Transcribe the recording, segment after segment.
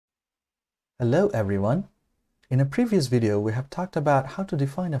Hello everyone. In a previous video, we have talked about how to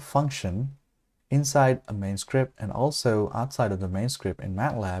define a function inside a main script and also outside of the main script in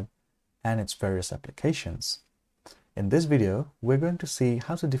MATLAB and its various applications. In this video, we're going to see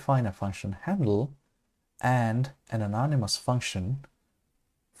how to define a function handle and an anonymous function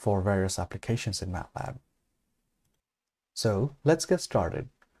for various applications in MATLAB. So let's get started.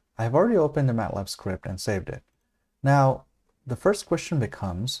 I have already opened the MATLAB script and saved it. Now, the first question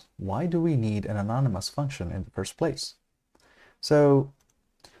becomes, why do we need an anonymous function in the first place? So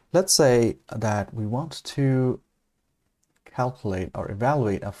let's say that we want to calculate or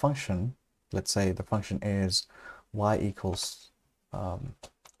evaluate a function. Let's say the function is y equals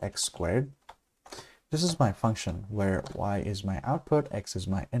x squared. This is my function where y is my output, x is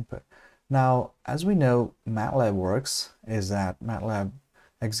my input. Now, as we know, MATLAB works is that MATLAB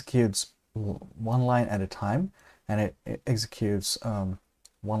executes one line at a time, and it executes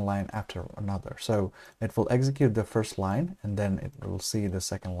one line after another. So it will execute the first line, and then it will see the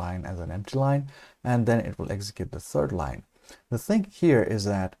second line as an empty line, and then it will execute the third line. The thing here is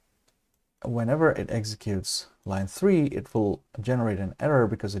that whenever it executes line 3, it will generate an error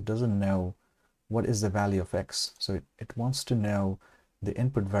because it doesn't know what is the value of x. So it wants to know the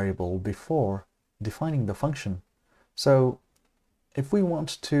input variable before defining the function. So if we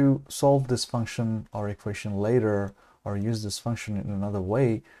want to solve this function or equation later or use this function in another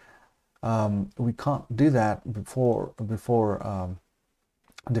way, we can't do that before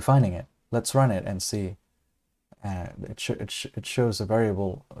defining it. Let's run it and see. It shows a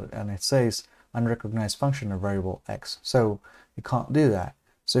variable and it says unrecognized function of variable x. So you can't do that.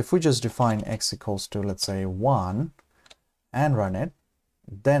 So if we just define x equals to, let's say, 1 and run it,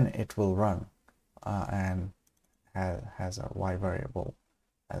 then it will run and has a y variable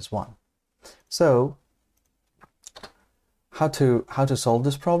as 1. So how to solve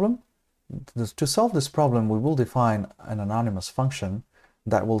this problem? To solve this problem, we will define an anonymous function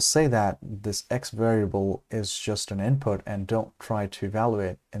that will say that this x variable is just an input and don't try to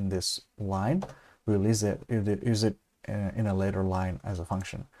evaluate in this line. We'll use it in a later line as a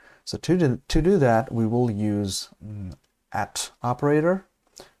function. So to do that, we will use at operator.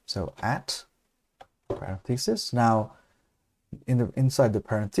 So at parenthesis. Now, inside the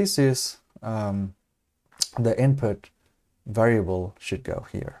parenthesis, the input variable should go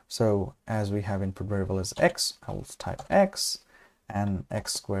here. So as we have input variable as x, I will type x, and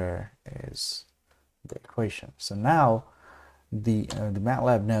x squared is the equation. So now the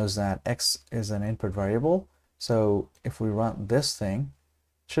MATLAB knows that x is an input variable. So if we run this thing,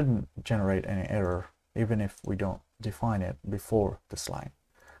 it shouldn't generate any error, even if we don't define it before this line.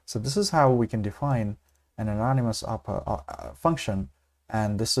 So this is how we can define an anonymous function,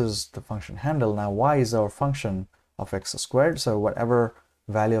 and this is the function handle. Now, y is our function of x squared, so whatever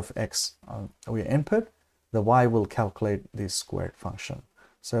value of x we input, the y will calculate the squared function.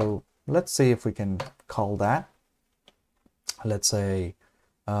 So let's see if we can call that. Let's say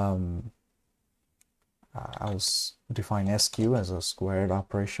I'll define sq as a squared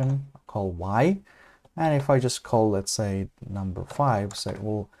operation, call y, and if I just call, let's say, number 5, so it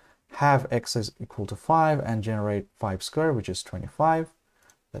will have x is equal to 5 and generate 5 squared, which is 25.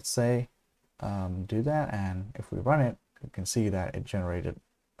 Let's say do that, and if we run it, you can see that it generated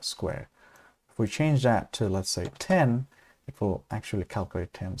a square. If we change that to, let's say, 10, it will actually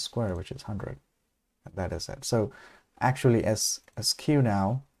calculate 10 squared, which is 100. And that is it. So actually sq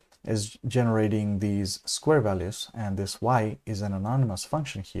now is generating these square values, and this y is an anonymous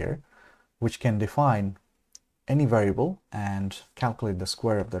function here, which can define any variable and calculate the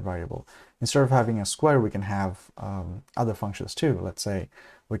square of that variable. Instead of having a square, we can have other functions too. Let's say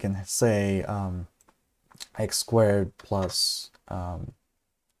we can say x squared plus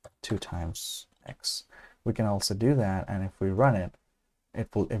 2 times x. We can also do that, and if we run it, it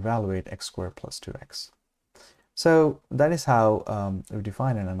will evaluate x squared plus 2x. So that is how we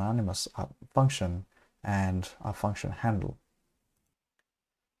define an anonymous function and a function handle.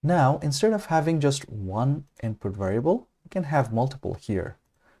 Now, instead of having just one input variable, we can have multiple here.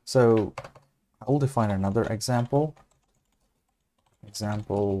 So I will define another example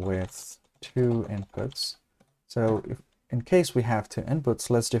with 2 inputs. So if in case we have 2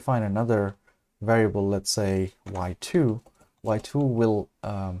 inputs, let's define another variable, let's say y2. y2 will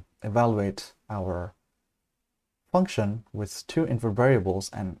evaluate our function with 2 input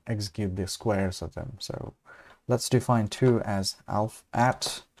variables and execute the squares of them. So let's define 2 as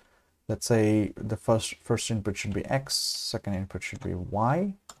at. Let's say the first input should be x, second input should be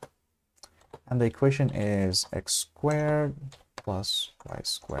y, and the equation is x squared plus y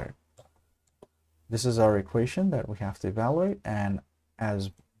squared. This is our equation that we have to evaluate, and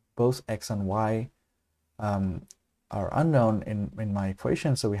as both x and y are unknown in my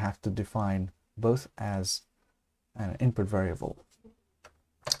equation, so we have to define both as an input variable.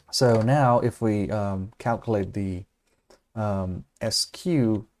 So now if we calculate the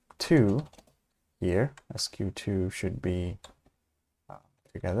SQ2 here, SQ2 should be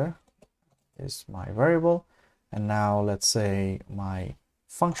together is my variable, and now let's say my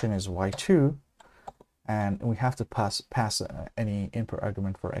function is y2, and we have to pass any input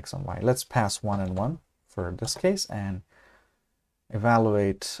argument for x and y. Let's pass 1 and 1 for this case and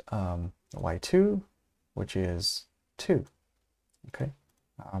evaluate y2, which is 2. Okay,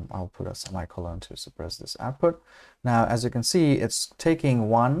 I'll put a semicolon to suppress this output. Now, as you can see, it's taking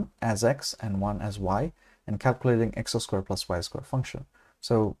 1 as x and 1 as y and calculating x squared plus y squared function.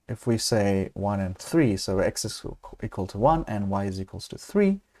 So if we say 1 and 3, so x is equal to 1 and y is equals to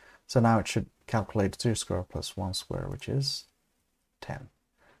 3, so now it should calculate 2 squared plus 1 squared, which is 10.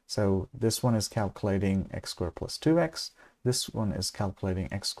 So this one is calculating x squared plus 2x. This one is calculating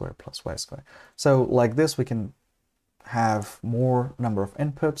x squared plus y squared. So like this, we can have more number of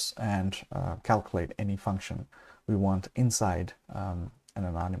inputs and calculate any function we want inside an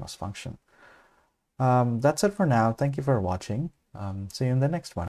anonymous function. That's it for now. Thank you for watching. See you in the next one.